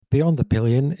Beyond the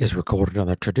Pillion is recorded on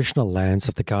the traditional lands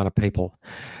of the Kaurna people,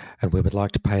 and we would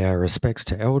like to pay our respects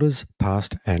to elders,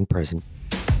 past and present.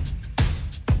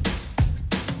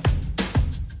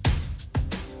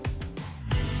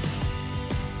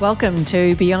 Welcome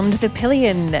to Beyond the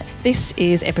Pillion. This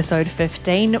is episode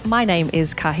 15. My name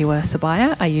is Kahiwa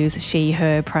Sabaya. I use she,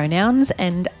 her pronouns,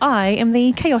 and I am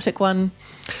the chaotic one.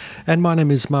 And my name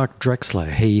is Mark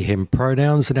Drexler, he, him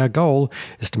pronouns, and our goal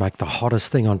is to make the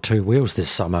hottest thing on two wheels this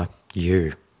summer,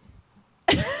 you.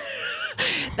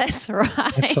 That's right.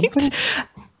 That's something?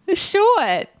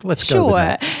 Sure. Let's go with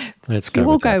that.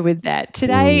 We'll go with that.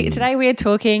 Today we are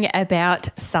talking about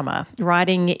summer,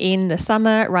 riding in the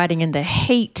summer, riding in the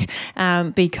heat,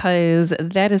 because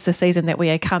that is the season that we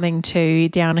are coming to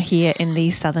down here in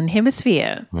the Southern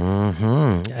Hemisphere.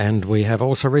 Mm-hmm. And we have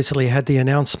also recently had the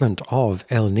announcement of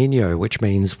El Nino, which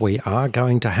means we are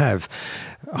going to have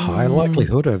a high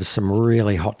likelihood of some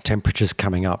really hot temperatures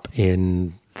coming up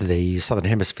in the Southern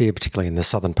Hemisphere, particularly in the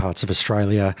southern parts of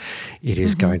Australia. It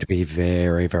is going to be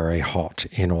very, very hot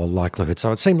in all likelihood.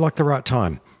 So it seemed like the right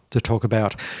time to talk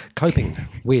about coping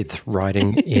with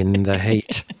riding in the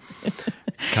heat.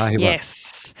 Kahiwa,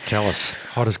 Yes. tell us,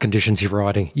 hottest conditions you've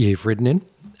ridden in,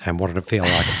 and what did it feel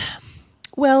like?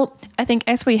 Well, I think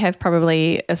as we have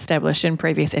probably established in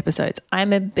previous episodes,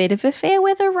 I'm a bit of a fair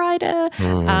weather rider.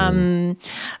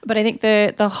 But I think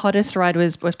the hottest ride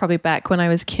was probably back when I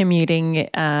was commuting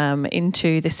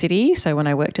into the city. So when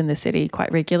I worked in the city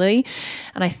quite regularly.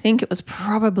 And I think it was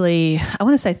probably, I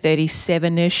want to say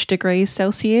 37-ish degrees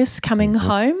Celsius coming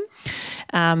home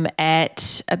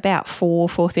at about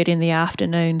 4:30 in the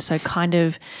afternoon. So kind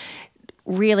of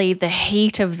really the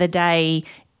heat of the day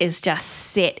is just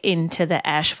set into the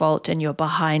asphalt and you're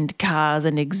behind cars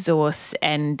and exhausts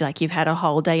and like you've had a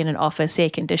whole day in an office,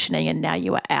 air conditioning, and now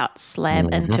you are out, slam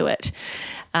into it.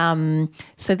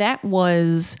 So that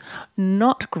was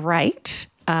not great,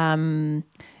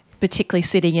 particularly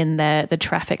sitting in the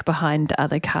traffic behind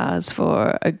other cars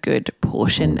for a good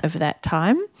portion of that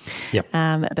time. Yep.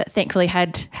 But thankfully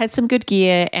had some good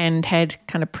gear and had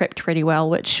kind of prepped pretty well,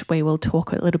 which we will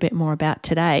talk a little bit more about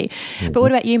today. But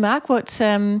what about you, Mark? What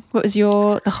was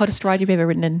the hottest ride you've ever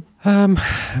ridden in?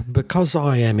 Because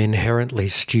I am inherently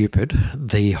stupid,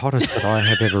 the hottest that I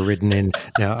have ever ridden in.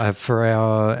 Now, for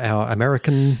our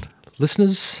American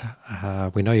listeners,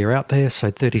 we know you're out there, so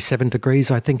 37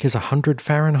 degrees I think is 100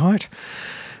 Fahrenheit,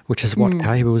 which is what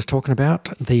Kahiwa was talking about.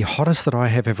 The hottest that I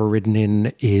have ever ridden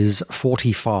in is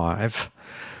 45,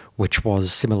 which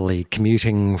was similarly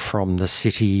commuting from the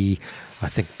city, I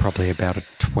think probably about a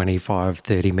 25,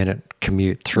 30-minute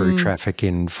commute through traffic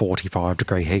in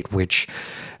 45-degree heat, which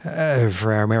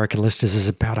for our American listeners is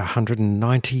about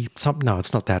 190 something. No,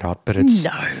 it's not that hot, but it's...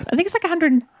 No, I think it's like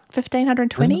 115,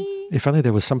 120. If only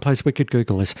there was some place we could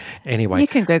Google this. Anyway. You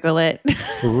can Google it.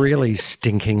 Really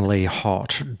stinkingly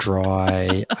hot,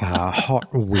 dry, hot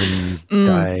wind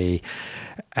day.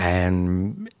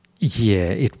 And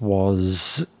yeah, it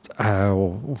was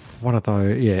one of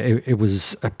those, it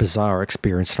was a bizarre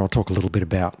experience. And I'll talk a little bit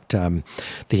about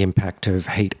the impact of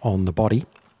heat on the body.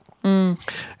 And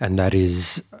that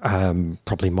is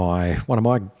probably one of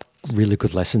my really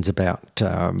good lessons about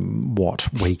what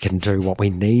we can do, what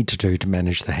we need to do to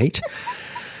manage the heat,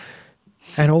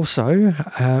 and also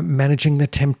managing the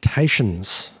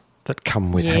temptations that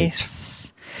come with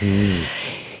heat.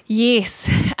 Yes,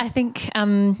 I think,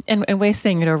 and we're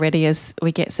seeing it already as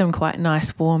we get some quite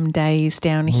nice warm days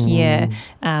down here,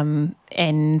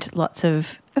 and lots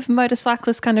of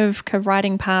motorcyclists kind of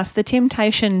riding past. The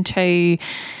temptation to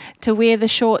wear the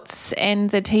shorts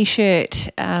and the T-shirt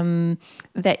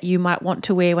that you might want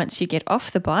to wear once you get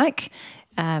off the bike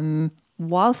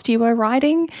whilst you are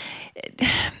riding.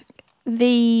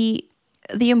 The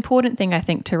important thing I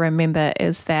think to remember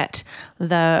is that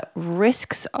the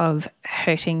risks of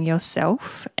hurting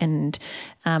yourself and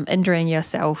injuring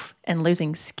yourself and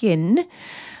losing skin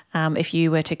if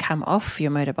you were to come off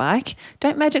your motorbike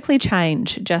don't magically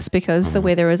change just because the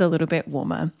weather is a little bit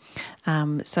warmer.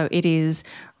 So it is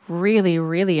really,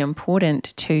 really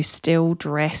important to still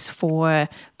dress for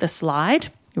the slide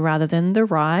rather than the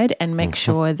ride and make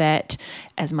sure that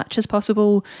as much as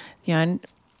possible,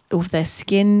 the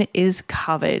skin is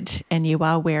covered and you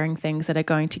are wearing things that are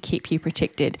going to keep you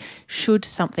protected should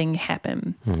something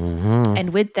happen. And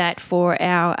with that, for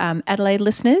our Adelaide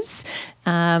listeners,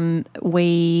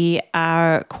 we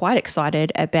are quite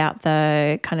excited about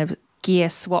the kind of gear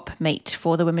swap meet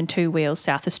for the Women Two Wheels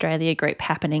South Australia group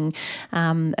happening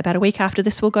about a week after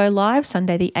this will go live,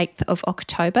 Sunday the 8th of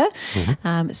October.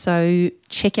 So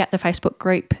check out the Facebook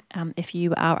group if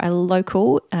you are a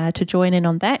local to join in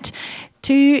on that.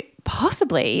 To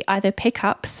possibly either pick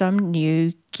up some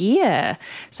new gear.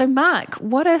 So, Mark,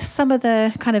 what are some of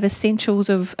the kind of essentials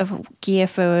of gear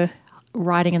for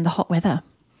riding in the hot weather?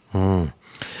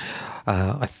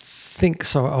 I think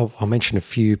so. I'll mention a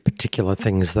few particular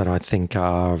things that I think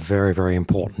are very, very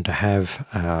important to have.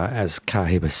 As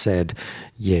Kahiba said,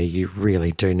 you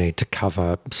really do need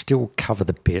to still cover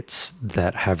the bits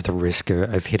that have the risk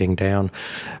of hitting down,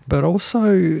 but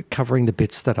also covering the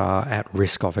bits that are at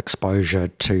risk of exposure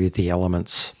to the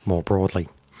elements more broadly.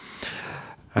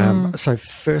 So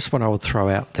first one I would throw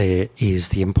out there is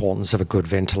the importance of a good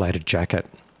ventilated jacket.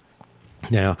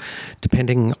 Now,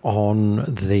 depending on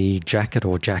the jacket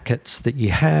or jackets that you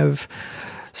have,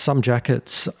 some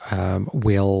jackets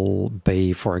will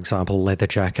be, for example, leather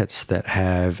jackets that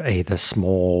have either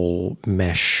small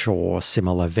mesh or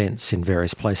similar vents in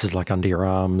various places, like under your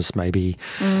arms, maybe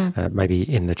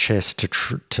in the chest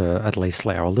to at least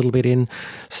allow a little bit in.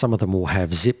 Some of them will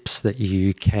have zips that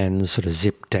you can sort of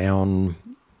zip down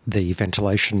the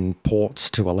ventilation ports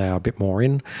to allow a bit more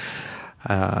in.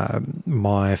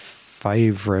 My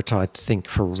favourite, I think,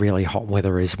 for really hot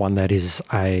weather is one that is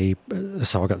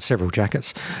so I've got several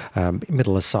jackets.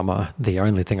 Middle of summer, the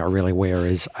only thing I really wear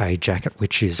is a jacket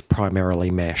which is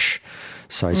primarily mesh.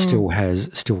 So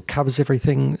still covers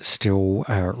everything, still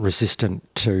resistant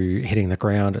to hitting the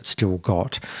ground. It's still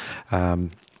got,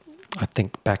 I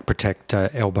think, back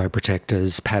protector, elbow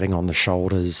protectors, padding on the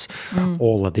shoulders,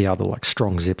 all of the other, like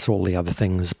strong zips, all the other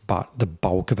things, but the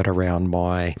bulk of it around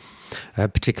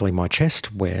particularly my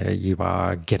chest, where you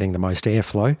are getting the most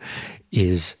airflow,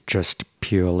 is just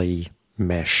purely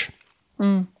mesh.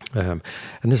 And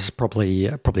this is probably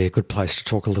a good place to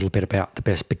talk a little bit about the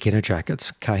best beginner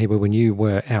jackets. Kahiba, when you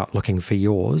were out looking for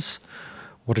yours,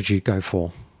 what did you go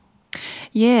for?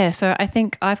 Yeah, so I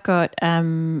think I've got,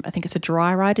 I think it's a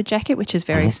dry rider jacket, which is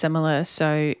very similar.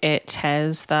 So it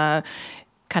has the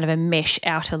kind of a mesh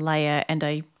outer layer and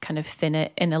a kind of thinner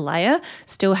inner layer.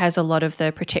 Still has a lot of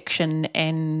the protection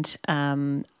and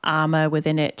armor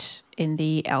within it in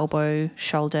the elbow,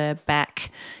 shoulder,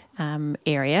 back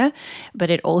area, but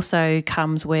it also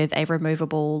comes with a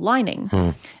removable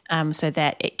lining so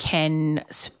that it can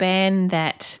span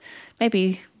that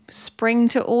maybe spring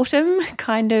to autumn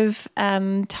kind of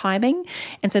timing.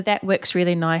 And so that works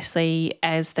really nicely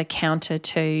as the counter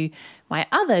to my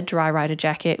other dry rider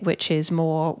jacket, which is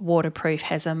more waterproof,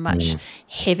 has a much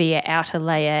heavier outer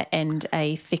layer and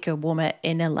a thicker, warmer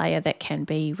inner layer that can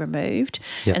be removed.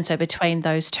 Yep. And so between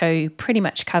those two, pretty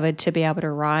much covered to be able to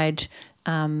ride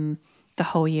the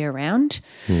whole year round.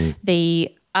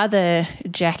 The other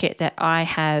jacket that I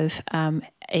have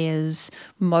is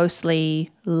mostly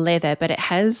leather, but it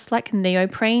has like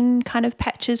neoprene kind of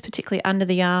patches, particularly under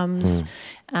the arms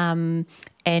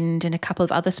and in a couple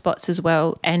of other spots as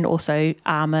well, and also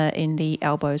armor in the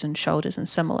elbows and shoulders and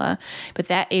similar. But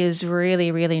that is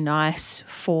really, really nice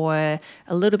for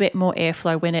a little bit more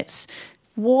airflow when it's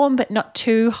warm but not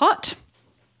too hot.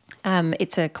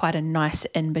 It's quite a nice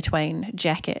in-between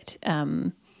jacket,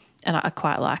 and I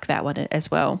quite like that one as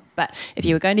well. But if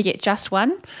you were going to get just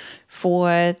one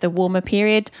for the warmer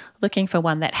period, looking for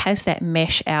one that has that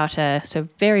mesh outer, so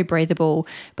very breathable,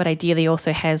 but ideally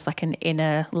also has like an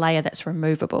inner layer that's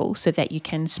removable so that you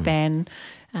can span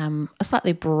a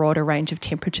slightly broader range of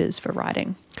temperatures for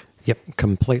riding. Yep,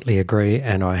 completely agree.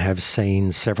 And I have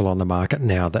seen several on the market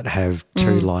now that have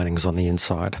two linings on the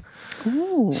inside.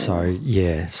 Ooh. So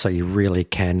you really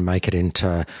can make it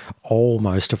into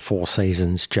almost a Four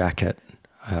Seasons jacket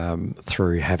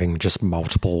through having just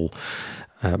multiple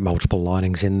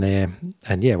linings in there.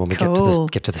 And when we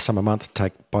get to the summer month,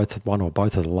 take one or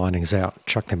both of the linings out,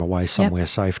 chuck them away somewhere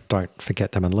safe. Don't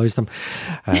forget them and lose them.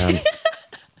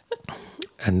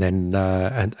 And then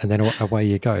away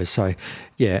you go. So,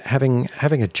 having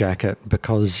a jacket,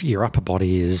 because your upper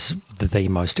body is the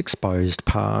most exposed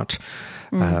part.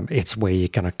 It's where you're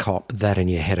going to cop that, and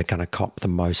your head are going to cop the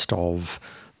most of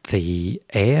the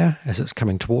air as it's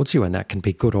coming towards you, and that can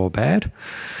be good or bad.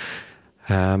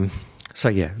 A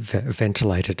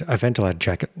ventilated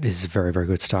jacket is a very, very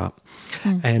good start.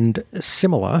 And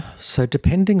similar, so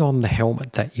depending on the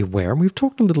helmet that you wear, and we've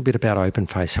talked a little bit about open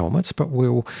face helmets, but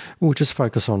we'll just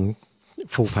focus on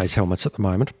full face helmets at the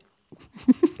moment.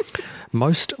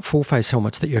 Most full face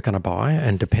helmets that you're going to buy,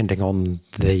 and depending on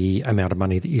the amount of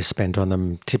money that you spend on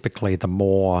them, typically the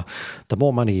more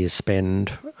money you spend,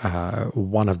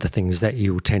 one of the things that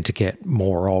you tend to get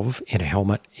more of in a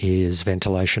helmet is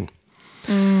ventilation.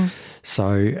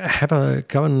 So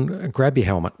go and grab your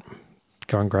helmet.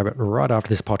 Go and grab it right after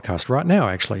this podcast, right now,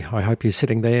 actually. I hope you're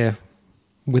sitting there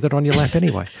with it on your lap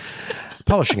anyway,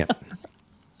 polishing it.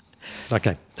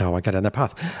 Okay. No, I go down that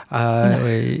path.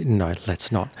 No,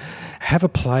 let's not. Have a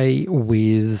play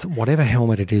with whatever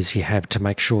helmet it is you have to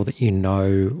make sure that you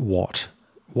know what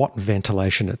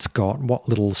ventilation it's got, what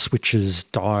little switches,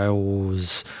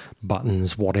 dials,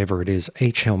 buttons, whatever it is.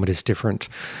 Each helmet is different.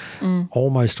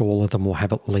 Almost all of them will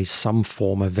have at least some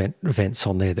form of vents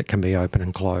on there that can be open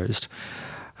and closed.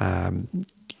 When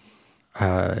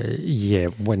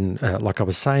like I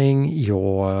was saying,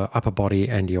 your upper body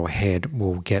and your head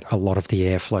will get a lot of the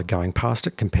airflow going past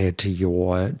it compared to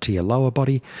your lower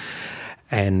body,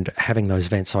 and having those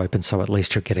vents open, so at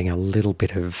least you're getting a little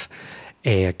bit of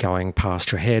air going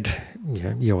past your head.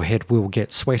 Your head will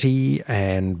get sweaty,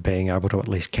 and being able to at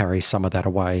least carry some of that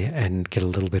away and get a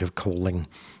little bit of cooling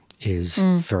is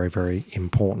very, very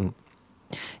important.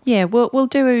 Yeah, we'll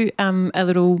do a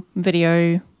little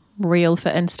video reel for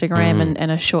Instagram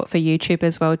and a short for YouTube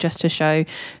as well, just to show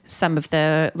some of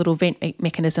the little vent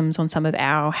mechanisms on some of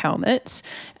our helmets.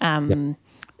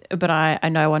 But I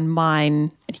know on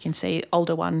mine, and you can see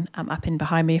older one up in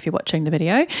behind me if you're watching the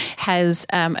video, has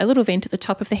a little vent at the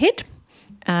top of the head.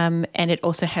 And it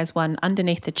also has one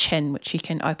underneath the chin, which you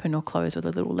can open or close with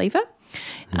a little lever.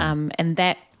 And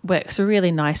that works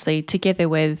really nicely together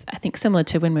with, I think similar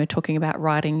to when we were talking about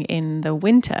riding in the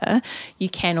winter, you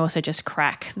can also just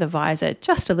crack the visor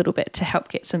just a little bit to help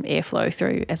get some airflow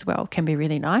through as well. Can be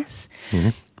really nice.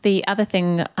 The other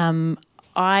thing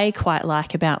I quite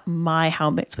like about my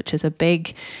helmets, which is a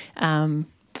big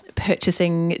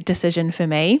purchasing decision for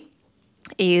me,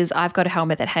 is I've got a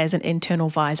helmet that has an internal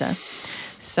visor.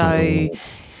 So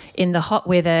in the hot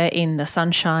weather, in the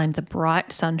sunshine, the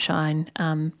bright sunshine,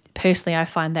 personally, I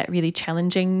find that really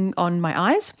challenging on my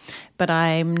eyes, but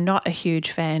I'm not a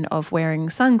huge fan of wearing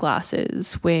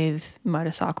sunglasses with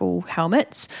motorcycle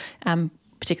helmets,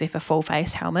 particularly for full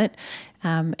face helmet,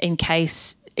 in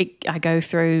case I go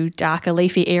through darker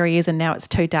leafy areas and now it's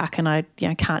too dark and I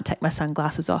can't take my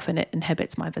sunglasses off and it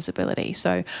inhibits my visibility.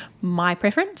 So my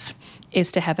preference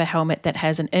is to have a helmet that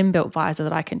has an inbuilt visor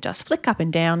that I can just flick up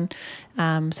and down.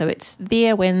 So it's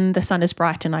there when the sun is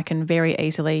bright and I can very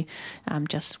easily,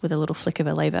 just with a little flick of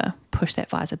a lever, push that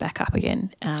visor back up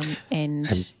again. And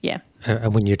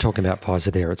when you're talking about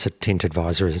visor there, it's a tinted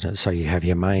visor, isn't it? So you have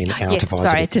your main outer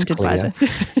visor, which is clear, visor.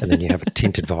 And then you have a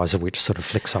tinted visor which sort of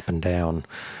flicks up and down.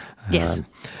 Yes.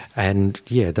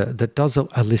 That does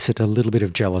elicit a little bit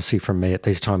of jealousy from me at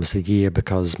these times of the year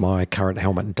because my current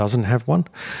helmet doesn't have one.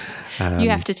 You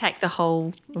have to take the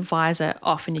whole visor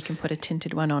off and you can put a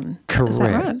tinted one on. Correct. Is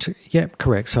that right? Yep,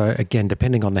 correct. So again,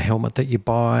 depending on the helmet that you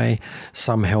buy,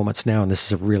 some helmets now, and this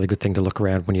is a really good thing to look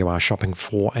around when you are shopping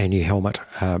for a new helmet,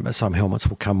 some helmets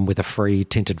will come with a free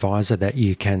tinted visor that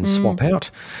you can swap out.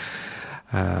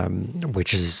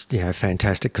 Which is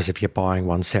fantastic because if you're buying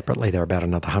one separately, they're about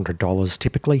another $100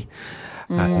 typically.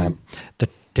 The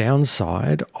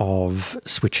downside of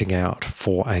switching out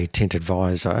for a tinted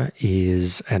visor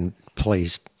is, and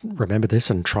please remember this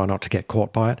and try not to get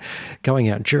caught by it, going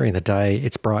out during the day,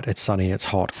 it's bright, it's sunny, it's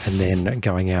hot, and then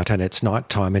going out and it's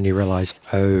nighttime and you realise,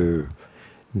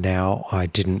 now I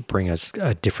didn't bring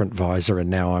a different visor and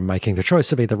now I'm making the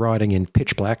choice of either riding in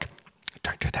pitch black,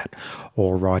 don't do that,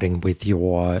 or riding with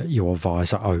your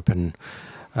visor open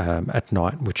at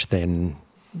night, which then,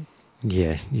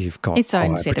 you've got its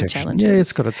own set protection. of challenges. Yeah,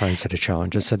 it's got its own set of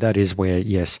challenges. Yes. So that is where,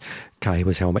 yes,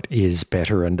 Kahiwa's helmet is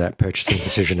better, and that purchasing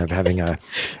decision of having an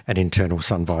internal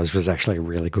sun visor is actually a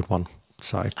really good one.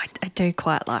 So I do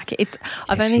quite like it.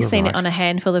 I've only seen it on a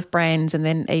handful of brands, and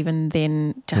then even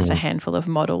then just a handful of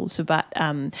models. But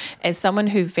as someone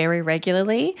who very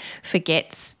regularly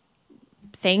forgets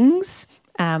things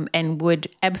and would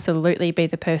absolutely be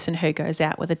the person who goes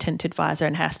out with a tinted visor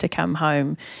and has to come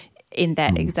home in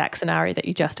that exact scenario that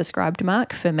you just described,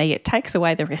 Mark, for me it takes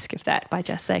away the risk of that by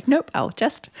just saying, nope, I'll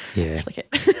just flick it.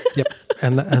 Yep.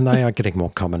 And they are getting more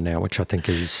common now, which I think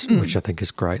is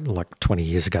great. Like 20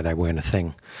 years ago they weren't a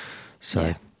thing.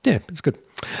 So yeah, it's good.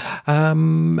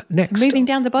 Next, so moving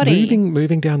down the body.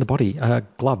 Moving down the body.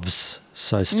 Gloves.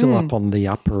 So still up on the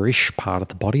upperish part of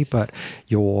the body, but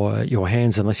your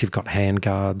hands, unless you've got hand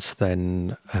guards,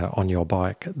 then on your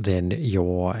bike, then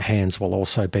your hands will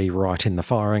also be right in the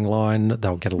firing line.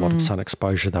 They'll get a lot of sun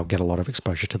exposure. They'll get a lot of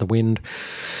exposure to the wind.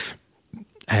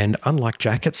 And unlike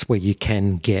jackets, where you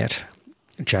can get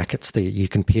jackets that you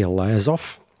can peel layers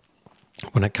off,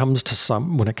 when it comes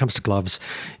to gloves,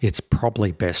 it's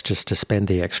probably best just to spend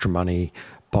the extra money,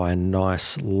 buy a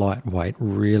nice, lightweight,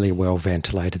 really well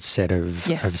ventilated set of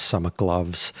summer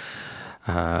gloves.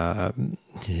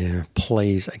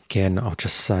 Please, again, I'll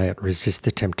just say it, resist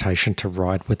the temptation to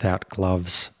ride without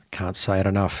gloves. Can't say it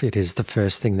enough. It is the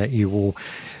first thing that you will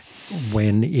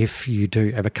when if you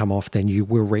do ever come off, then you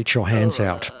will reach your hands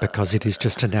out because it is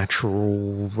just a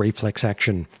natural reflex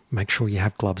action. Make sure you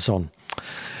have gloves on.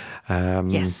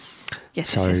 Yes.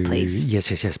 Yes, please.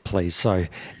 Yes, please. So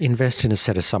invest in a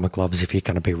set of summer gloves if you're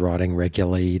going to be riding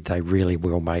regularly. They really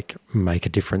will make a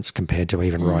difference compared to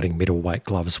even riding middleweight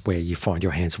gloves where you find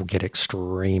your hands will get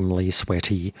extremely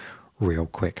sweaty real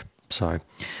quick. So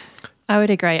I would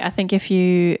agree. I think if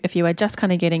you are just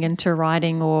kind of getting into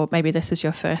riding, or maybe this is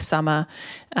your first summer,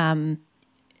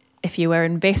 if you are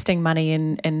investing money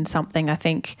in something, I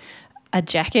think a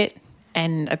jacket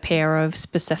and a pair of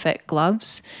specific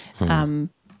gloves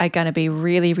are going to be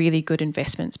really, really good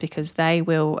investments, because they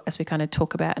will, as we kind of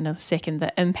talk about in a second,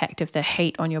 the impact of the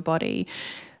heat on your body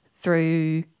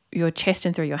through your chest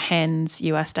and through your hands,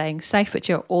 you are staying safe, but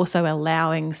you're also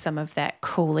allowing some of that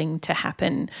cooling to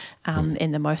happen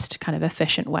in the most kind of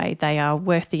efficient way. They are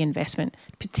worth the investment,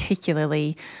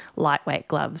 particularly lightweight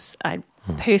gloves.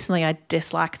 Personally, I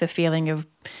dislike the feeling of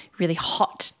really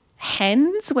hot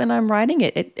hands when I'm riding.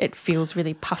 It feels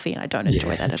really puffy, and I don't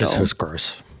enjoy that at all. It just feels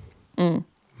gross.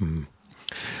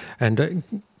 And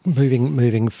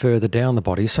moving further down the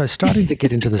body, so starting to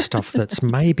get into the stuff that's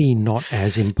maybe not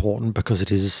as important because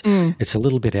it is it's a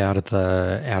little bit out of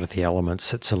the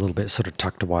elements. It's a little bit sort of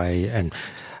tucked away, and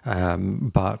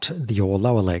but your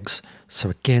lower legs. So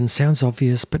again, sounds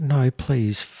obvious, but no,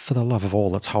 please, for the love of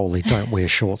all that's holy, don't wear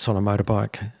shorts on a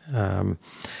motorbike.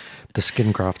 The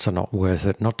skin grafts are not worth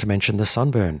it. Not to mention the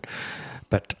sunburn.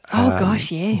 But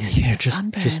yes, yeah,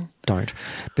 just don't.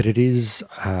 But it is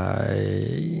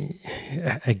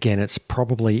again, it's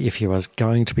probably, if you are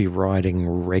going to be riding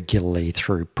regularly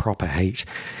through proper heat,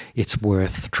 it's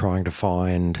worth trying to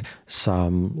find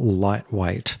some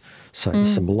lightweight,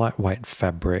 some lightweight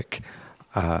fabric,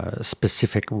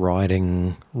 specific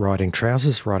riding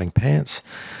trousers, riding pants.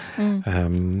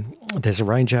 There's a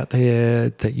range out there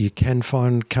that you can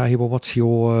find. Kahiwa, what's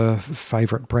your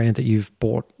favourite brand that you've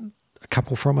bought a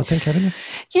couple from, I think, haven't you?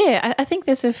 Yeah, I think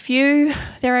there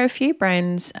are a few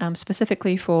brands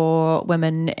specifically for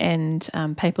women and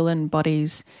people in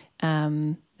bodies who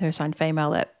are assigned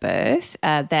female at birth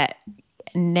that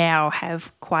now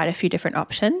have quite a few different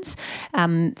options.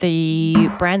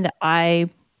 The brand that I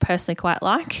personally quite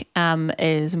like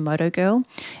is Moto Girl.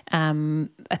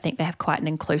 I think they have quite an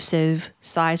inclusive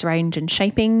size range and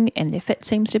shaping, and their fit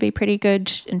seems to be pretty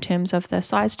good in terms of the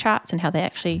size charts and how they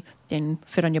actually then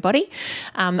fit on your body.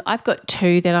 I've got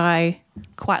two that I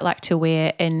quite like to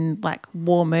wear in like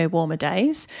warmer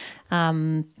days.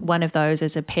 One of those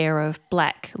is a pair of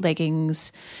black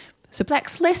leggings. So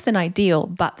black's less than ideal,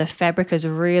 but the fabric is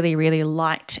really, really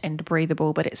light and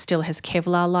breathable, but it still has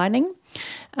Kevlar lining.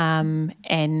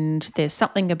 And there's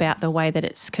something about the way that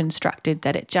it's constructed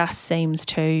that it just seems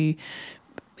to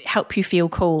help you feel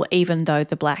cool, even though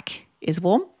the black is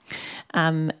warm.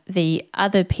 The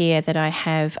other pair that I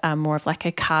have are more of like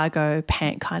a cargo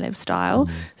pant kind of style,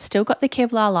 still got the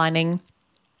Kevlar lining.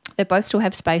 They both still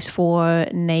have space for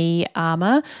knee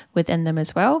armour within them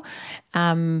as well.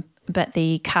 But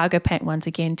the cargo pant ones,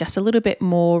 again, just a little bit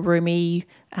more roomy,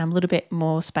 a little bit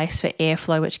more space for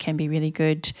airflow, which can be really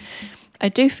good. I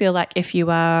do feel like if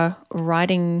you are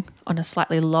riding on a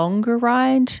slightly longer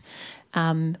ride,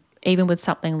 even with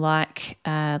something like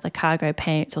the cargo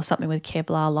pants or something with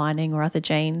Kevlar lining or other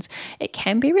jeans, it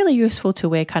can be really useful to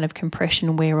wear kind of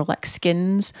compression wear or like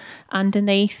skins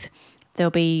underneath. They'll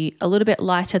be a little bit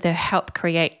lighter. They'll help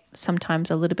create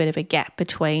sometimes a little bit of a gap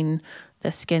between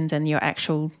the skins and your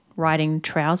actual riding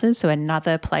trousers, so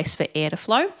another place for air to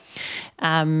flow.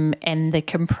 And the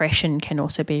compression can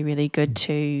also be really good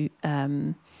to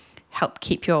help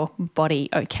keep your body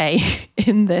okay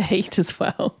in the heat as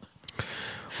well.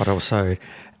 I'd also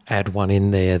add one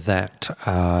in there that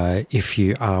if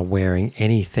you are wearing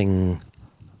anything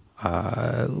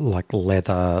like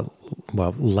leather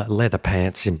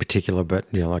pants in particular, but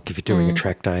you know, like if you're doing a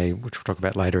track day, which we'll talk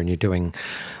about later, and you're doing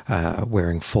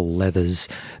wearing full leathers,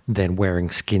 then wearing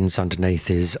skins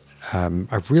underneath is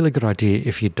a really good idea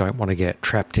if you don't want to get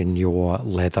trapped in your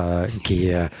leather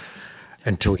gear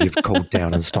until you've cooled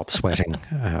down and stopped sweating.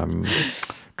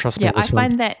 Trust me. Yeah, I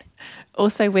find that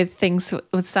also with things,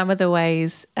 with some of the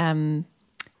ways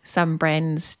some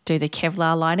brands do the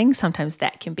Kevlar lining, sometimes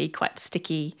that can be quite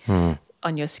sticky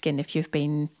on your skin if you've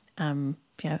been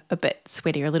a bit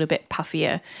sweaty or a little bit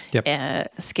puffier.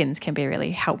 Yep. Skins can be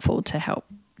really helpful to help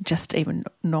just even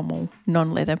normal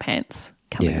non-leather pants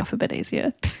coming off a bit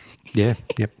easier. Yep,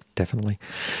 definitely.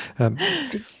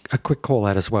 A quick call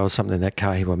out as well, something that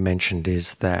Kahiwa mentioned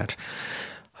is that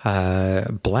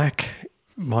black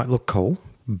might look cool,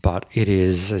 But it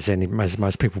is, as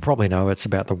most people probably know, it's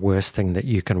about the worst thing that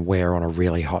you can wear on a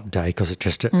really hot day because it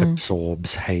just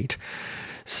absorbs heat.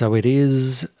 So it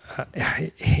is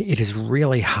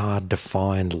really hard to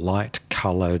find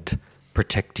light-coloured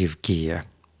protective gear.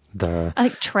 I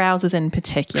think trousers in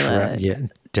particular.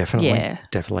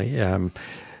 Definitely.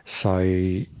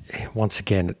 So once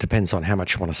again, it depends on how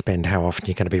much you want to spend, how often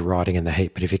you're going to be riding in the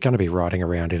heat. But if you're going to be riding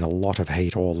around in a lot of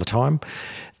heat all the time,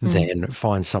 then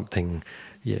find something.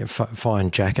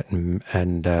 Find jacket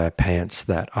and pants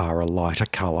that are a lighter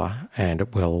colour, and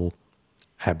it will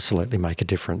absolutely make a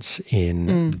difference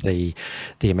in the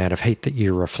amount of heat that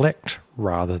you reflect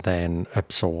rather than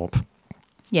absorb.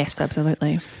 Yes,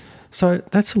 absolutely. So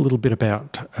that's a little bit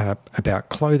about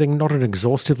clothing. Not an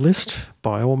exhaustive list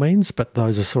by all means, but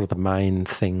those are sort of the main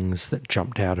things that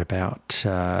jumped out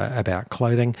about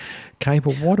clothing. Kay,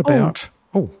 but what about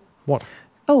what?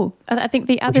 Oh, I think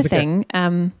the other thing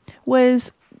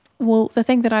was, well, the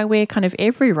thing that I wear kind of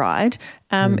every ride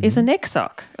is a neck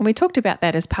sock. And we talked about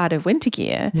that as part of winter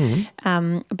gear.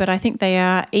 But I think they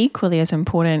are equally as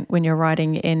important when you're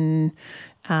riding in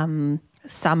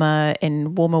summer,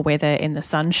 in warmer weather, in the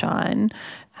sunshine.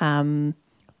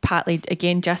 Partly,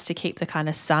 again, just to keep the kind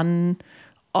of sun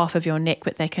off of your neck,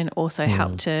 but they can also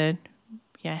help to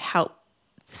help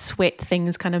sweat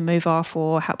things kind of move off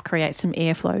or help create some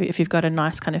airflow if you've got a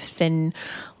nice kind of thin,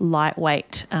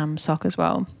 lightweight sock as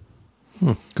well.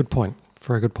 Good point.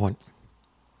 Very good point.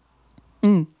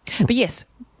 But yes,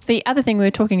 the other thing we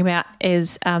were talking about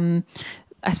is, I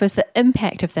suppose, the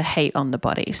impact of the heat on the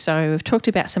body. So we've talked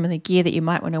about some of the gear that you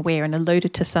might want to wear and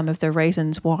alluded to some of the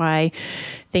reasons why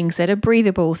things that are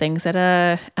breathable, things that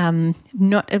are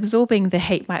not absorbing the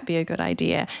heat might be a good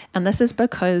idea. And this is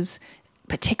because,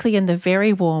 particularly in the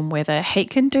very warm weather, heat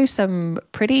can do some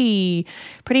pretty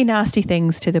nasty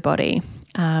things to the body.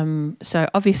 So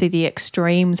obviously the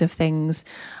extremes of things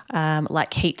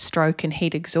like heat stroke and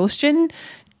heat exhaustion,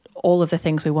 all of the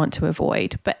things we want to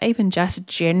avoid. But even just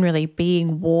generally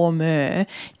being warmer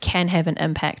can have an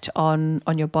impact on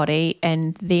your body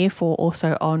and therefore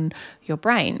also on your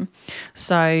brain.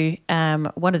 So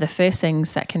one of the first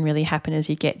things that can really happen is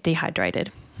you get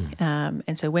dehydrated.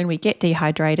 And so when we get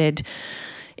dehydrated,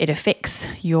 it affects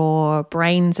your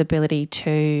brain's ability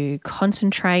to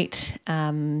concentrate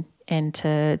and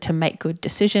to make good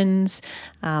decisions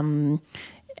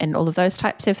and all of those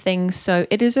types of things. So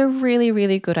it is a really,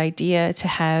 really good idea to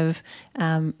have,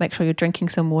 make sure you're drinking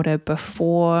some water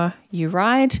before you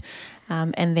ride.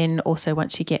 And then also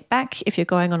once you get back, if you're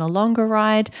going on a longer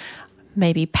ride,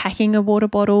 maybe packing a water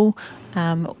bottle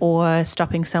or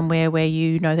stopping somewhere where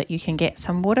you know that you can get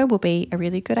some water will be a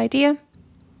really good idea.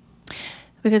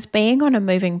 Because being on a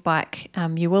moving bike,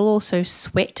 you will also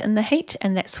sweat in the heat,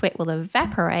 and that sweat will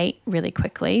evaporate really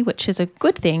quickly, which is a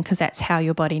good thing because that's how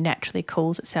your body naturally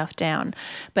cools itself down.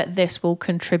 But this will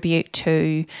contribute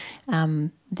to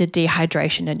the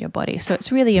dehydration in your body. So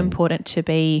it's really important to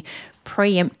be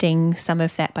preempting some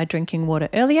of that by drinking water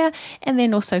earlier, and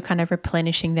then also kind of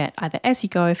replenishing that either as you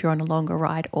go if you're on a longer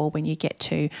ride or when you get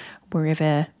to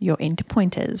wherever your end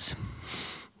point is.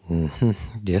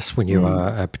 Yes, when you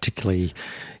are particularly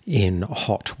in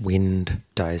hot wind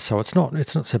days. So it's not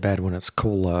so bad when it's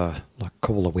cooler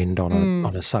wind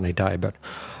on a sunny day, but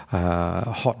a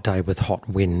hot day with hot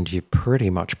wind, you're pretty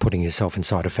much putting yourself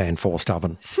inside a fan-forced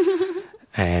oven.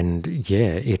 And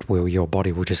your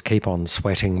body will just keep on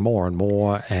sweating more and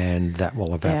more, and that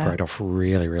will evaporate off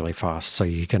really, really fast. So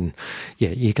you can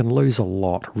lose a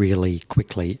lot really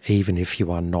quickly, even if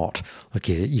you are not, like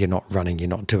you're not running, you're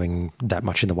not doing that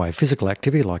much in the way of physical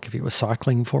activity, like if you were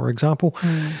cycling, for example.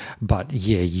 But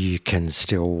you can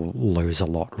still lose a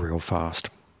lot real fast.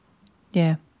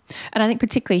 Yeah. And I think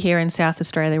particularly here in South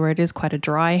Australia where it is quite a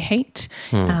dry heat,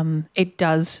 it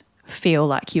does feel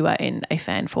like you are in a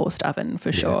fan-forced oven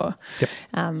for sure.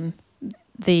 Yep.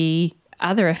 The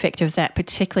other effect of that,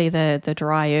 particularly the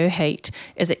drier heat,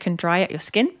 is it can dry out your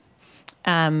skin,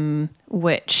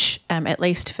 which at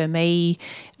least for me,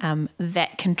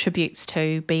 that contributes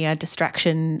to being a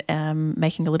distraction,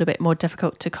 making it a little bit more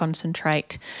difficult to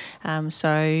concentrate.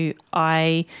 So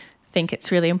I think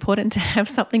it's really important to have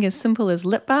something as simple as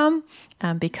lip balm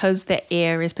because the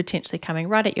air is potentially coming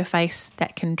right at your face.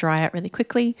 That can dry out really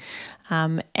quickly.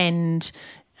 And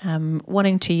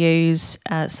wanting to use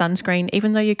sunscreen,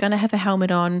 even though you're going to have a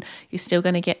helmet on, you're still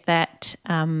going to get that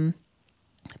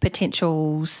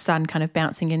potential sun kind of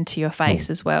bouncing into your face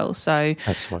as well. So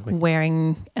absolutely.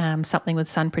 Wearing something with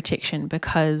sun protection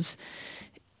because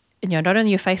not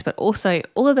only your face but also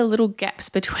all of the little gaps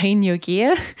between your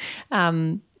gear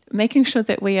making sure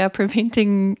that we are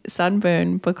preventing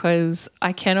sunburn, because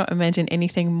I cannot imagine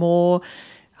anything more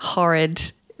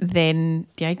horrid than,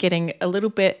 getting a little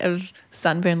bit of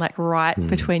sunburn like right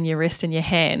between your wrist and your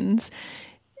hands,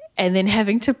 and then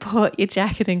having to put your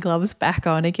jacket and gloves back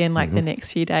on again like the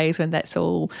next few days when that's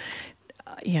all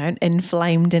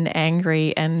inflamed and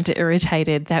angry and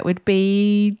irritated. That would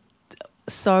be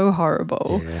so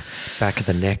horrible. Yeah. Back of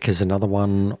the neck is another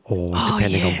one, or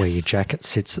depending on where your jacket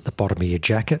sits at the bottom of your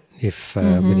jacket. If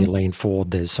when you lean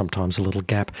forward, there's sometimes a little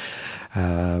gap.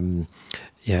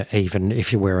 Even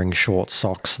if you're wearing short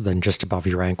socks, then just above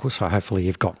your ankle. So hopefully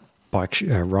you've got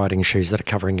riding shoes that are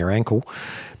covering your ankle.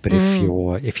 But if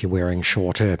you're wearing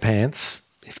shorter pants,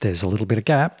 if there's a little bit of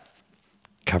gap,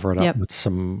 cover it up with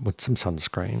some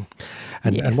sunscreen.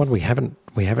 And one we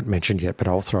haven't mentioned yet, but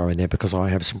I'll throw in there because I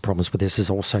have some problems with this, is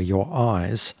also your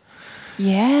eyes.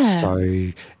 Yeah. So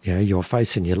your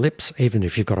face and your lips, even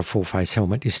if you've got a full face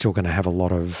helmet, you're still going to have a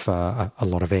lot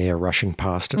of air rushing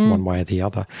past it one way or the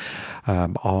other.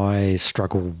 I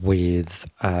struggle with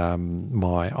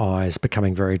my eyes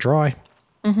becoming very dry.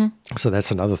 So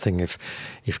that's another thing. If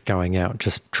going out,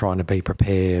 just trying to be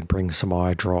prepared, bring some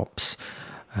eye drops.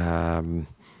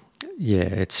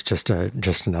 It's just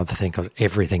another thing, because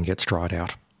everything gets dried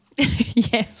out.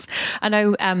 Yes. I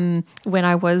know when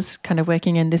I was kind of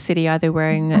working in the city, either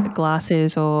wearing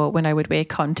glasses or when I would wear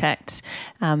contacts,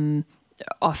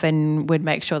 often would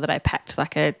make sure that I packed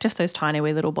just those tiny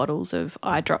wee little bottles of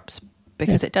eye drops,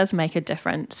 because it does make a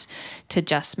difference to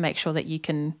just make sure that you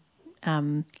can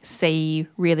see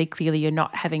really clearly. You're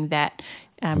not having that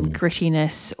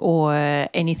grittiness or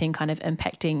anything kind of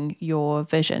impacting your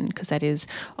vision, because that is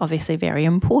obviously very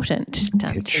important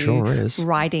It sure is.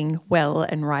 Riding well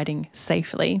and riding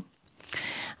safely.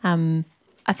 I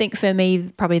think for me,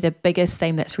 probably the biggest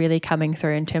theme that's really coming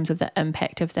through in terms of the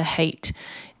impact of the heat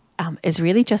is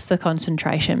really just the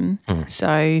concentration.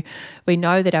 So we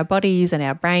know that our bodies and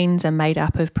our brains are made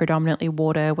up of predominantly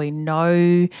water. We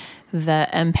know the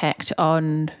impact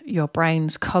on your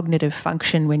brain's cognitive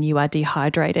function when you are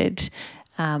dehydrated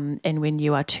and when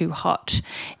you are too hot.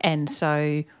 And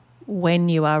so when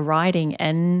you are riding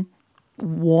in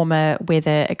warmer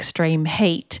weather, extreme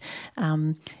heat,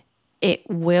 it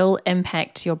will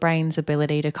impact your brain's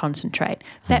ability to concentrate.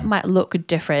 That might look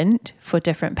different for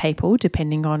different people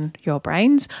depending on your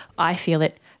brains. I feel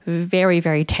it very,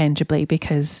 very tangibly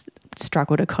because I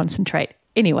struggle to concentrate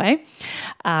anyway.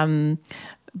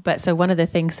 But so one of the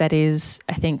things that is,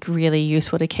 I think, really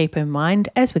useful to keep in mind,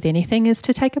 as with anything, is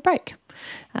to take a break.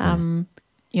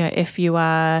 If you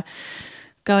are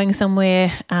going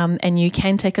somewhere and you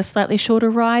can take a slightly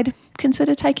shorter ride,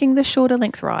 consider taking the shorter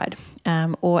length ride,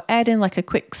 or add in like a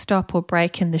quick stop or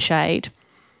break in the shade.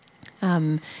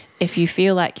 If you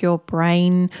feel like your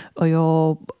brain or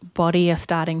your body are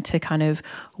starting to kind of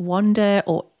wander,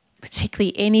 or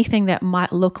particularly anything that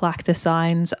might look like the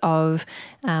signs of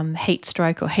heat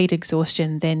stroke or heat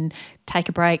exhaustion, then take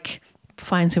a break,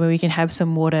 find somewhere we can have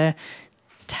some water,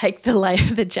 take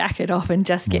the jacket off and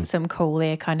just get some cool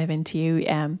air kind of into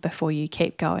you before you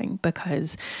keep going,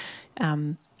 because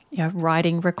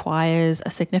riding requires a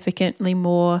significantly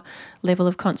more level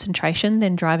of concentration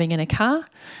than driving in a car,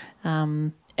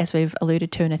 as we've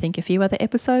alluded to in I think a few other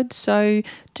episodes. So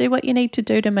do what you need to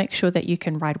do to make sure that you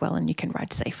can ride well and you can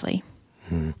ride safely.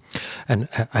 And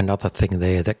another thing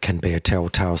there that can be a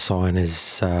telltale sign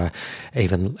is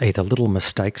even either little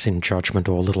mistakes in judgment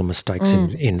or little mistakes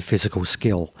in physical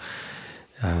skill.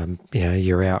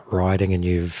 You're out riding and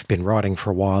you've been riding for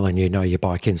a while and you know your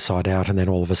bike inside out, and then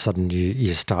all of a sudden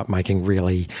you start making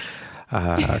really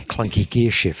clunky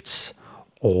gear shifts,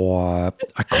 or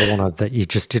a corner that you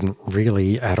just didn't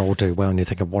really at all do well, and you're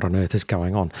thinking, what on earth is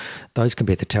going on? Those can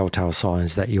be the telltale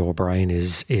signs that your brain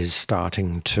is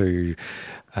starting to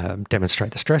demonstrate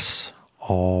the stress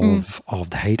of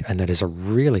the heat, and that is a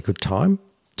really good time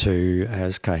to,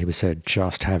 as Kahiba said,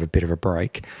 just have a bit of a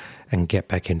break and get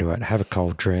back into it. Have a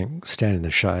cold drink, stand in the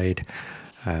shade,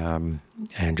 and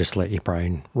just let your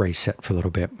brain reset for a little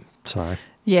bit. So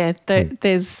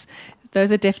those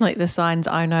are definitely the signs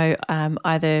I know,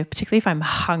 either particularly if I'm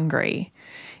hungry,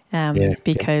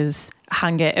 because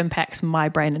hunger impacts my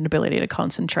brain and ability to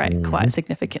concentrate quite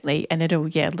significantly. And it'll,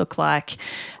 look like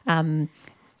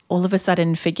all of a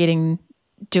sudden forgetting,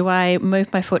 do I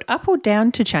move my foot up or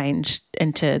down to change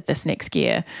into this next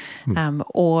gear?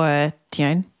 Or,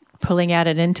 pulling out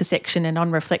an intersection and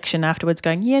on reflection afterwards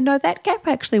going, that gap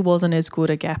actually wasn't as good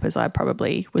a gap as I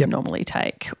probably would normally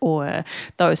take, or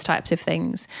those types of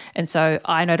things. And so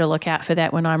I know to look out for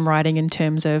that when I'm riding, in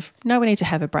terms of, no, we need to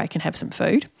have a break and have some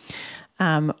food.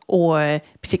 Or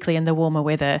particularly in the warmer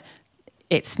weather,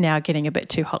 it's now getting a bit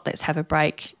too hot. Let's have a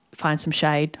break, find some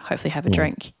shade, hopefully have a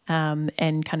drink,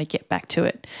 and kind of get back to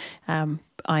it.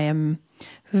 I am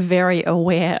very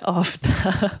aware of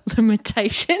the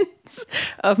limitations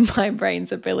of my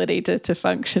brain's ability to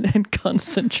function and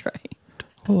concentrate.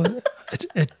 Well,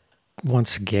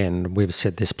 once again, we've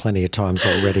said this plenty of times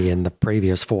already in the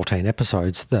previous 14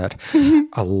 episodes that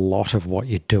a lot of what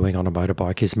you're doing on a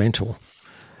motorbike is mental.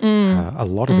 A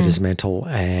lot of it is mental,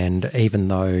 and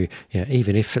even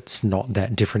if it's not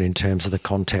that different in terms of the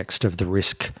context of the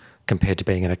risk compared to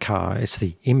being in a car, it's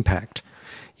the impact.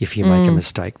 If you make a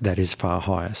mistake, that is far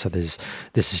higher. So this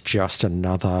is just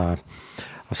another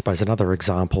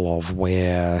example of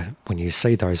where when you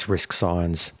see those risk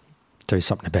signs, do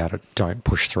something about it. Don't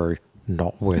push through.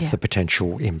 Not worth the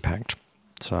potential impact.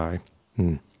 So,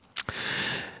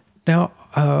 Now,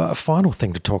 a final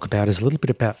thing to talk about is a little bit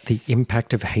about the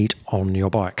impact of heat on your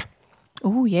bike.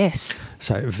 Oh, yes.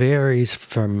 So it varies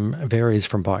from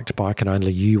bike to bike, and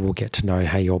only you will get to know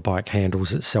how your bike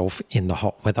handles itself in the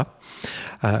hot weather.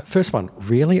 First one,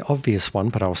 really obvious one,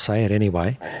 but I'll say it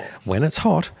anyway. When it's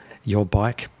hot, your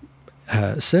bike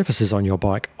surfaces on your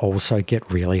bike also get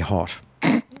really hot.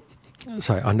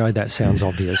 So I know that sounds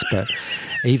obvious, but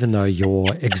even though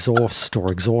your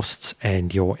exhausts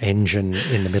and your engine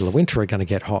in the middle of winter are going to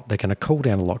get hot, they're going to cool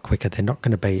down a lot quicker. They're not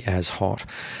going to be as hot.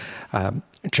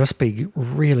 Just be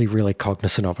really, really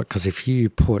cognizant of it, because if you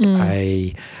put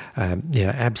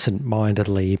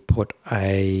absent-mindedly put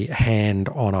a hand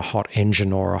on a hot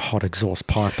engine or a hot exhaust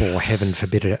pipe, or heaven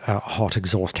forbid a hot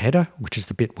exhaust header, which is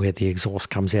the bit where the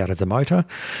exhaust comes out of the motor,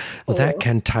 that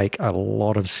can take a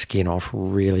lot of skin off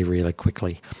really, really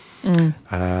quickly.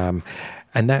 And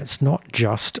that's not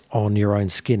just on your own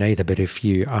skin either, but if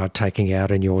you are taking out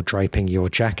and you're draping your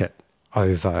jacket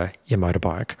over your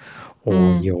motorbike,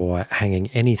 or you're hanging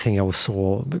anything else,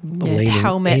 or leaning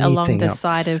helmet anything along the up,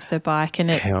 side of the bike, and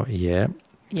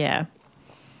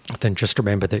then just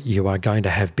remember that you are going to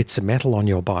have bits of metal on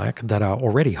your bike that are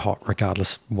already hot,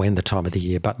 regardless when the time of the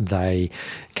year, but they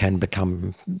can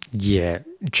become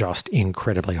just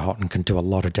incredibly hot and can do a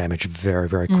lot of damage very,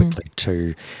 very quickly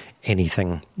to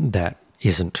anything that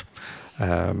isn't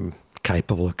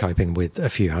capable of coping with a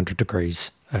few hundred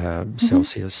degrees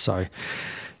Celsius. So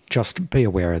just be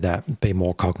aware of that, be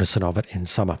more cognizant of it in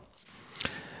summer.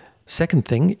 Second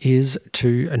thing is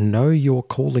to know your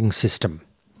cooling system.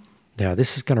 Now,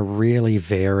 this is going to really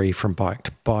vary from bike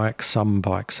to bike. Some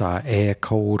bikes are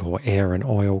air-cooled or air and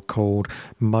oil-cooled.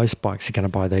 Most bikes you're going to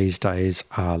buy these days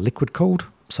are liquid-cooled,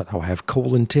 so they'll have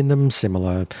coolant in them,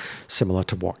 similar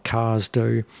to what cars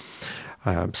do.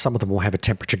 Some of them will have a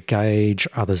temperature gauge.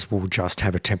 Others will just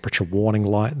have a temperature warning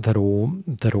light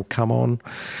that'll come on.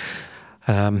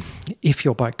 If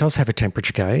your bike does have a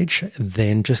temperature gauge,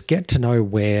 then just get to know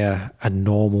where a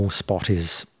normal spot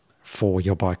is for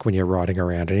your bike when you're riding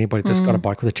around. Anybody that's got a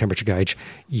bike with a temperature gauge,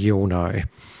 you'll know.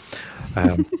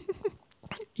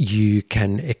 You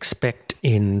can expect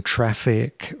in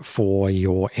traffic for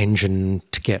your engine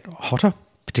to get hotter,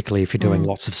 particularly if you're doing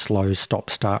lots of slow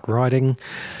stop-start riding.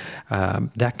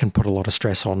 That can put a lot of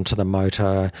stress onto the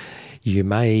motor. You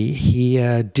may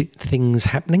hear things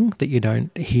happening that you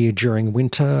don't hear during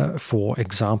winter. For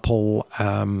example,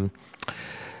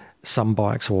 some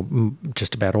bikes, or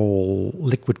just about all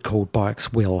liquid-cooled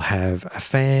bikes, will have a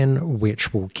fan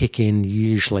which will kick in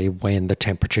usually when the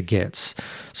temperature gets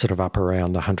sort of up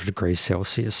around the 100 degrees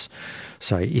Celsius.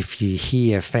 So if you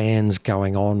hear fans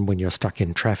going on when you're stuck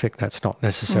in traffic, that's not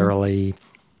necessarily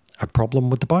a problem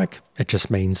with the bike. It just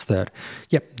means that,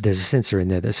 there's a sensor in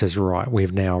there that says, right,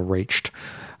 we've now reached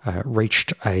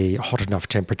a hot enough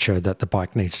temperature that the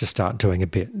bike needs to start doing a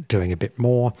bit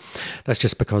more. That's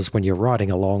just because when you're riding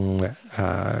along,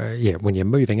 when you're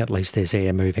moving, at least there's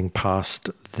air moving past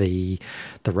the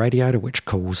radiator, which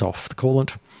cools off the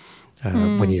coolant.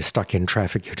 When you're stuck in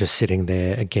traffic, you're just sitting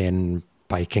there again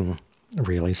baking,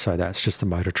 really. So that's just the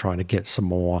motor trying to get some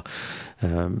more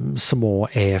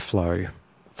airflow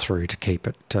through to keep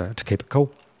it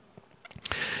cool.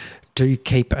 Do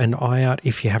keep an eye out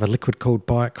if you have a liquid-cooled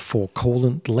bike for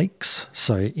coolant leaks.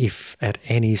 So if at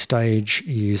any stage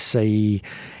you see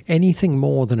anything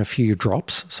more than a few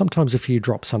drops, sometimes a few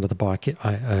drops under the bike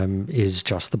is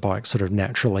just the bike sort of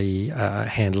naturally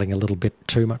handling a little bit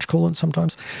too much coolant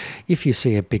sometimes. If you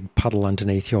see a big puddle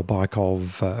underneath your bike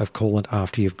of coolant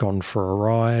after you've gone for a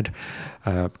ride,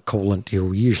 coolant,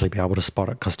 you'll usually be able to spot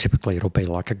it because typically it'll be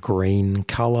like a green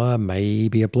colour,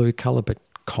 maybe a blue colour, but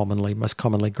most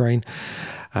commonly green.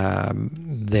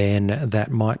 then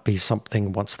that might be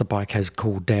something once the bike has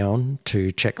cooled down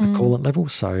to check the coolant level.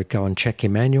 So go and check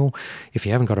your manual. If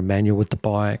you haven't got a manual with the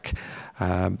bike,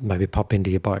 maybe pop into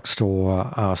your bike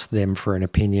store, ask them for an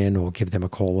opinion, or give them a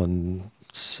call and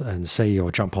see,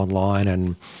 or jump online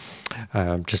and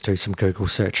just do some Google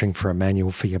searching for a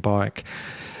manual for your bike.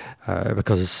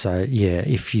 Because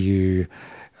if you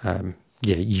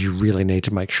you really need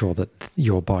to make sure that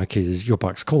your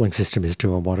bike's cooling system is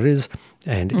doing what it is.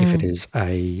 And if it is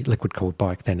a liquid cooled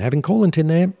bike, then having coolant in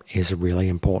there is a really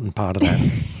important part of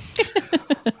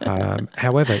that.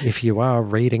 However, if you are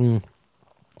reading,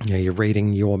 you're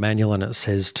reading your manual and it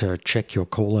says to check your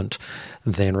coolant,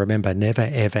 then remember, never,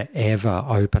 ever, ever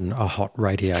open a hot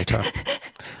radiator.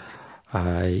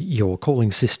 Your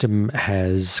cooling system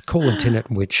has coolant in it,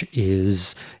 which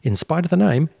is, in spite of the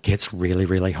name, gets really,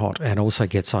 really hot and also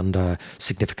gets under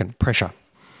significant pressure.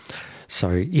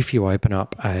 So if you open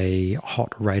up a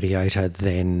hot radiator,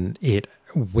 then it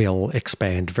will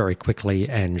expand very quickly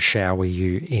and shower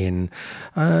you in,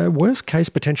 worst case,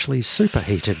 potentially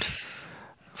superheated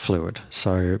fluid.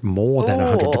 So more than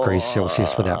 100 degrees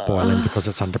Celsius without boiling, because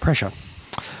it's under pressure.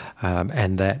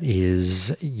 And that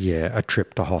is, a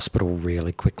trip to hospital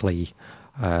really quickly,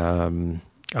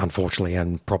 unfortunately,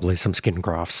 and probably some skin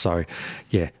grafts. So,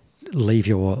 leave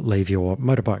your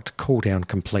motorbike to cool down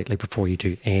completely before you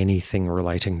do anything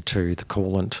relating to the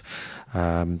coolant.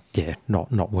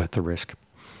 Not worth the risk.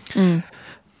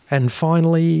 And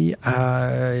finally,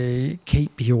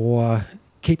 keep your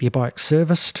bike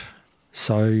serviced.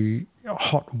 So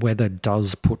hot weather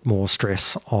does put more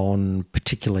stress on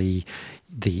particularly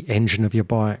the engine of your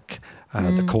bike,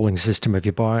 the cooling system of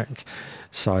your bike.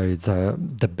 So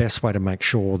the best way to make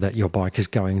sure that your bike is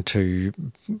going to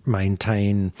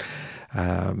maintain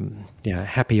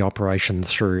happy operation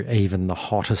through even the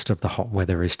hottest of the hot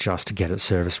weather is just to get it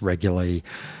serviced regularly.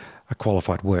 A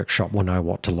qualified workshop will know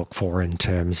what to look for in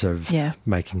terms of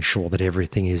making sure that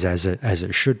everything is as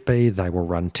it should be. They will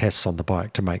run tests on the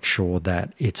bike to make sure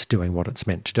that it's doing what it's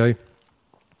meant to do.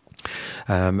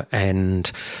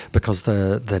 And because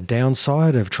the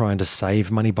downside of trying to save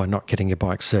money by not getting your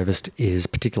bike serviced is,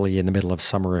 particularly in the middle of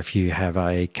summer, if you have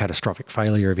a catastrophic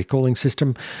failure of your cooling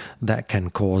system, that can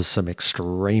cause some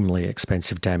extremely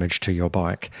expensive damage to your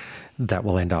bike that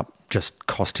will end up just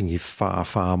costing you far,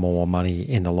 far more money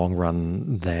in the long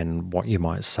run than what you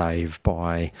might save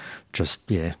by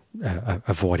just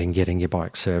avoiding getting your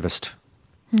bike serviced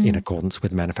in accordance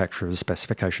with manufacturer's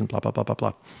specification, blah, blah, blah, blah,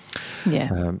 blah.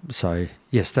 Yeah. So,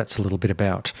 yes, that's a little bit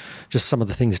about just some of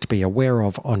the things to be aware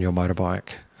of on your motorbike.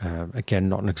 Again,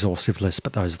 not an exhaustive list,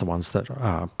 but those are the ones that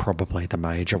are probably the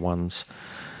major ones.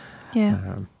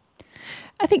 Yeah.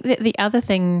 I think that the other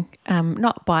thing,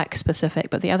 not bike specific,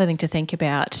 but the other thing to think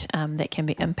about that can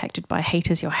be impacted by heat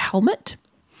is your helmet.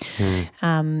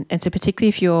 And so particularly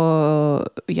if you're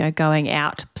going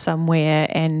out somewhere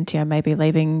and maybe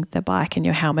leaving the bike and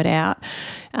your helmet out,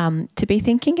 to be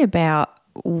thinking about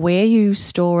where you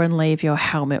store and leave your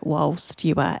helmet whilst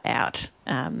you are out.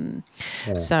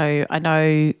 So I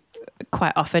know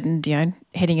quite often,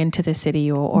 heading into the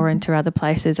city or into other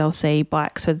places, I'll see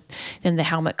bikes with then the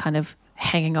helmet kind of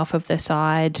hanging off of the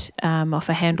side, off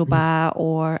a handlebar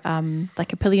or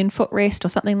like a pillion footrest or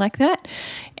something like that.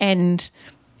 And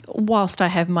whilst I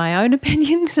have my own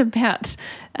opinions about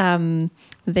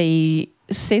the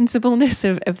sensibleness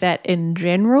of that in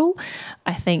general,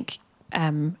 I think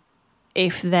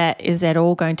if that is at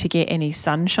all going to get any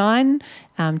sunshine,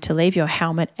 to leave your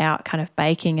helmet out kind of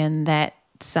baking in that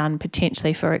sun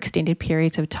potentially for extended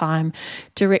periods of time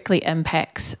directly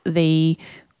impacts the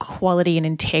quality and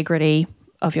integrity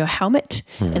of your helmet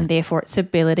and therefore its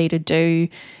ability to do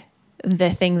the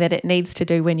thing that it needs to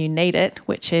do when you need it,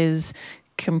 which is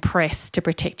compress to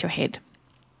protect your head.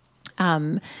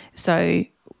 So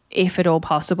if at all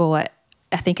possible,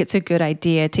 I think it's a good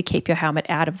idea to keep your helmet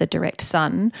out of the direct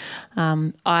sun.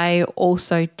 I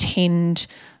also tend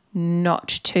not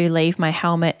to leave my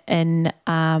helmet in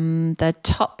the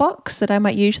top box that I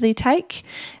might usually take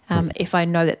if I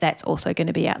know that that's also going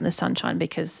to be out in the sunshine,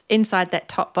 because inside that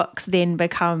top box then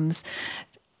becomes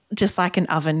just like an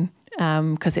oven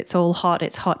because it's all hot,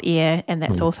 it's hot air, and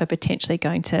that's also potentially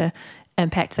going to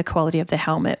impact the quality of the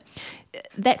helmet.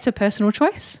 That's a personal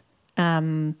choice.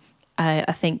 I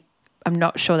think I'm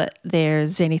not sure that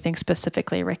there's anything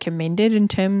specifically recommended in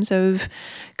terms of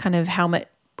kind of helmet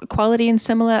quality and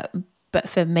similar, but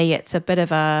for me it's a bit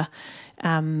of a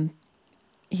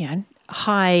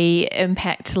high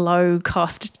impact, low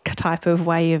cost type of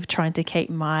way of trying to keep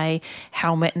my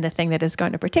helmet and the thing that is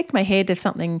going to protect my head if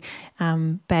something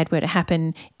bad were to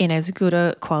happen in as good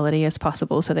a quality as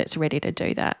possible, so that's ready to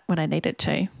do that when I need it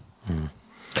to.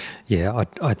 Yeah,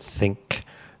 I think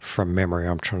from memory,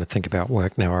 I'm trying to think about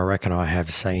work now. I reckon I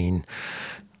have seen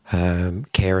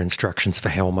care instructions for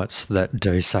helmets that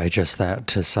do say just that,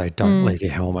 to say don't leave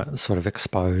your helmet sort of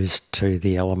exposed to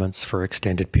the elements for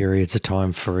extended periods of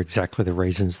time for exactly the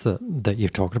reasons that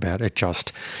you've talked about. It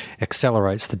just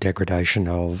accelerates the degradation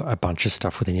of a bunch of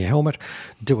stuff within your helmet.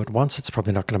 Do it once, it's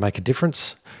probably not going to make a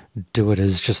difference. Do it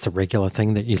as just a regular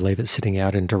thing that you leave it sitting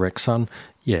out in direct sun.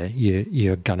 Yeah,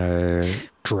 you're going to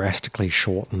drastically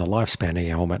shorten the lifespan of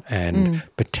your helmet and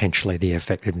potentially the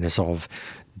effectiveness of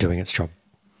doing its job.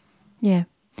 Yeah.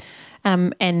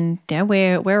 And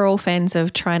we're all fans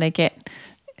of trying to get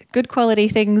good quality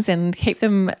things and keep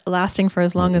them lasting for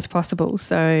as long as possible.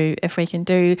 So if we can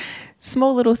do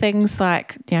small little things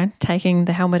like, taking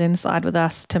the helmet inside with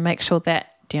us to make sure that,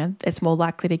 it's more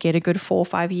likely to get a good 4 or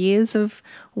 5 years of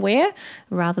wear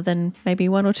rather than maybe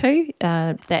 1 or 2,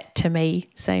 that to me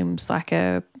seems like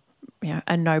a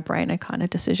no-brainer kind of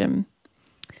decision.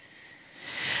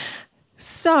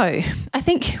 So I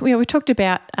think we talked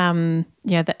about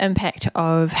the impact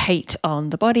of heat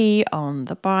on the body, on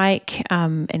the bike,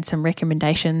 and some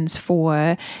recommendations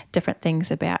for different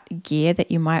things about gear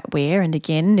that you might wear. And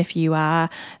again, if you are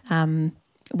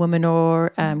woman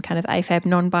or kind of AFAB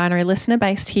non-binary listener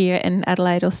based here in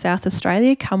Adelaide or South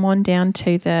Australia, come on down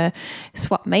to the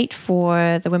swap meet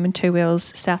for the Women Two Wheels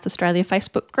South Australia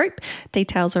Facebook group.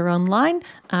 Details are online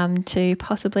to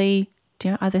possibly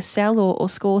either sell or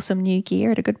score some new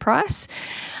gear at a good price.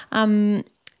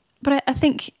 But I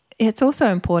think it's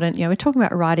also important, we're talking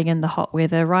about riding in the hot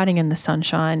weather, riding in the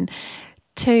sunshine,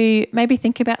 to maybe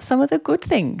think about some of the good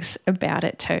things about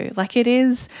it too. Like, it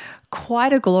is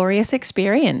quite a glorious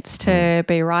experience to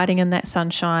be riding in that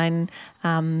sunshine.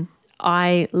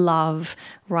 I love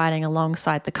riding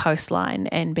alongside the coastline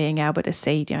and being able to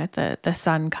see, the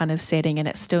sun kind of setting and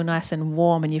it's still nice and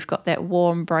warm and you've got that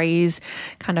warm breeze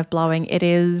kind of blowing. It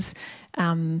is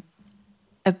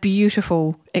a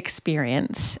beautiful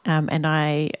experience, and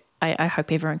I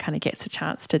hope everyone kind of gets a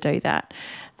chance to do that.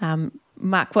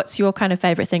 Mark, what's your kind of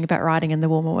favourite thing about riding in the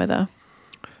warmer weather?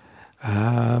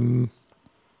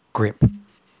 Grip.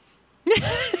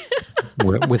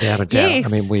 Without a doubt. Yes. I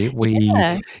mean, we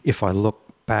if I look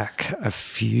back a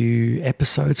few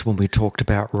episodes when we talked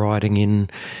about riding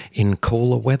in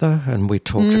cooler weather, and we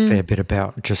talked a fair bit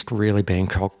about just really being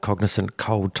cognizant,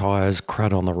 cold tyres,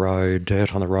 crud on the road,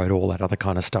 dirt on the road, all that other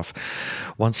kind of stuff.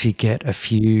 Once you get a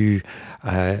few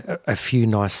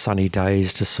nice sunny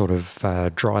days to sort of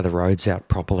dry the roads out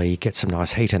properly, get some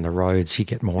nice heat in the roads, you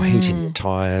get more heat in your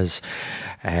tyres,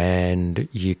 and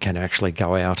you can actually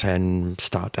go out and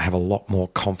start to have a lot more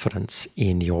confidence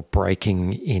in your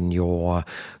braking, in your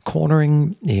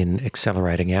cornering, in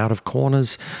accelerating out of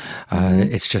corners.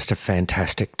 It's just a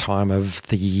fantastic time of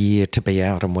the year to be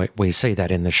out, and we see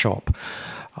that in the shop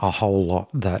a whole lot,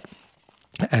 that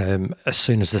as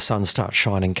soon as the sun starts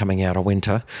shining coming out of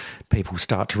winter, people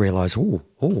start to realise, oh,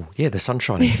 yeah, the sun's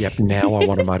shining. Yep, now I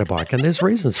want a motorbike. And there's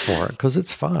reasons for it, because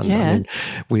it's fun. Yeah. I mean,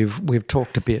 we've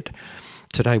talked a bit.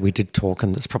 Today we did talk,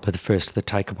 and that's probably the first of the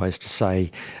takeaways, to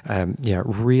say,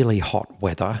 really hot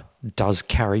weather does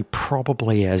carry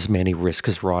probably as many risks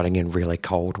as riding in really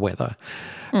cold weather.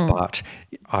 But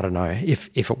I don't know, if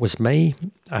it was me,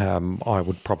 I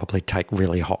would probably take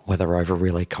really hot weather over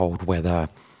really cold weather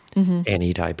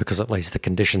any day, because at least the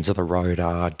conditions of the road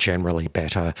are generally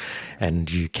better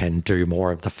and you can do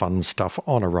more of the fun stuff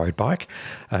on a road bike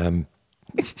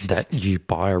that you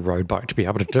buy a road bike to be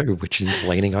able to do, which is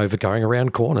leaning over, going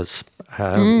around corners,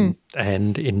 and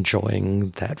enjoying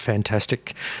that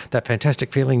fantastic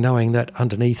feeling, knowing that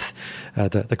underneath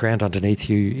the ground underneath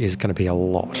you is going to be a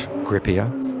lot grippier.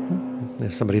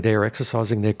 There's somebody there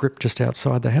exercising their grip just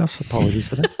outside the house. Apologies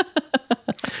for that.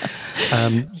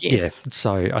 Yes. Yeah,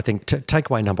 so I think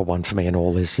takeaway number one for me in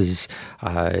all this is,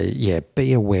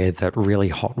 be aware that really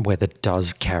hot weather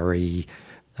does carry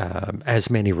as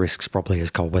many risks probably as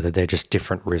cold weather. They're just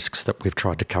different risks that we've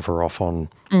tried to cover off on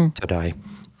today.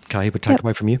 Okay, but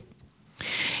takeaway from you?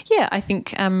 Yeah, I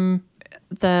think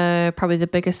probably the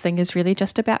biggest thing is really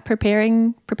just about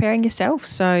preparing yourself.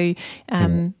 So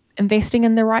investing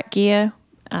in the right gear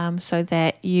so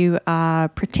that you are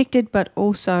protected, but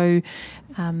also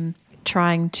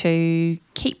trying to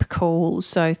keep cool.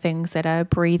 So things that are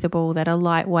breathable, that are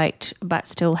lightweight, but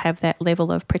still have that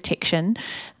level of protection.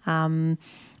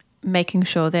 making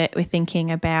sure that we're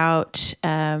thinking about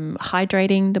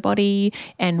hydrating the body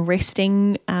and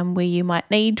resting where you might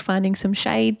need, finding some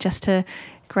shade just to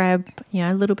grab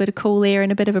a little bit of cool air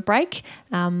and a bit of a break.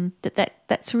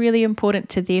 That's really important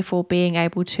to therefore being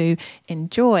able to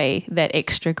enjoy that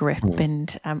extra grip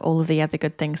and all of the other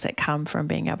good things that come from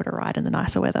being able to ride in the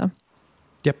nicer weather.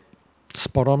 Yep,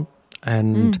 spot on.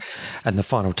 And the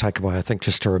final takeaway, I think,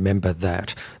 just to remember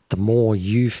that the more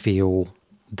you feel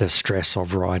the stress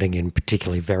of riding in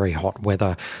particularly very hot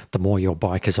weather, the more your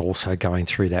bike is also going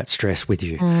through that stress with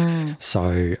you.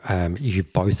 So you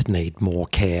both need more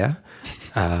care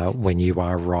when you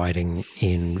are riding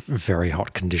in very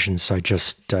hot conditions. So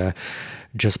just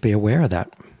be aware of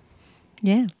that.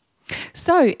 Yeah.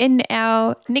 So in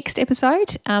our next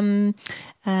episode,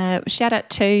 shout out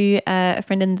to a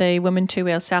friend in the Women Two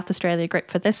Wheels South Australia group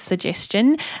for this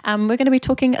suggestion. We're going to be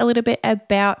talking a little bit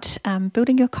about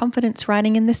building your confidence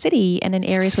riding in the city and in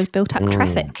areas with built up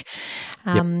traffic,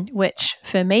 which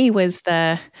for me was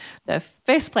the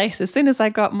first place. As soon as I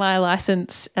got my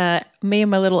license, me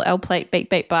and my little L plate beep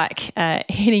beep bike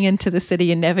heading into the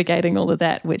city and navigating all of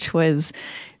that, which was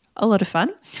a lot of fun,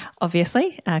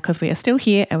 obviously, because we are still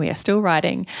here and we are still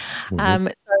riding. So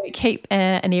keep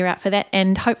an ear out for that,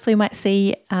 and hopefully we might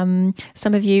see some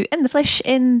of you in the flesh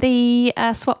in the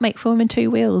swap meet for Women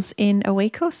Two Wheels in a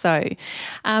week or so.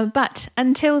 But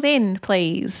until then,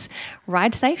 please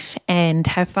ride safe and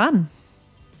have fun.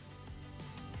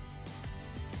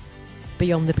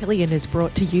 Beyond the Pillion is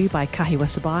brought to you by Kahiwa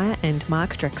Sabaya and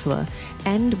Mark Drexler,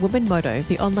 and Women Moto,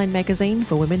 the online magazine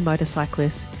for women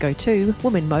motorcyclists. Go to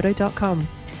womenmoto.com.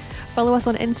 Follow us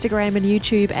on Instagram and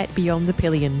YouTube at Beyond the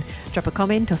Pillion. Drop a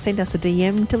comment or send us a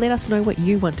DM to let us know what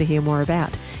you want to hear more about.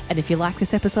 And if you like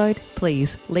this episode,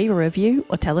 please leave a review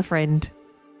or tell a friend.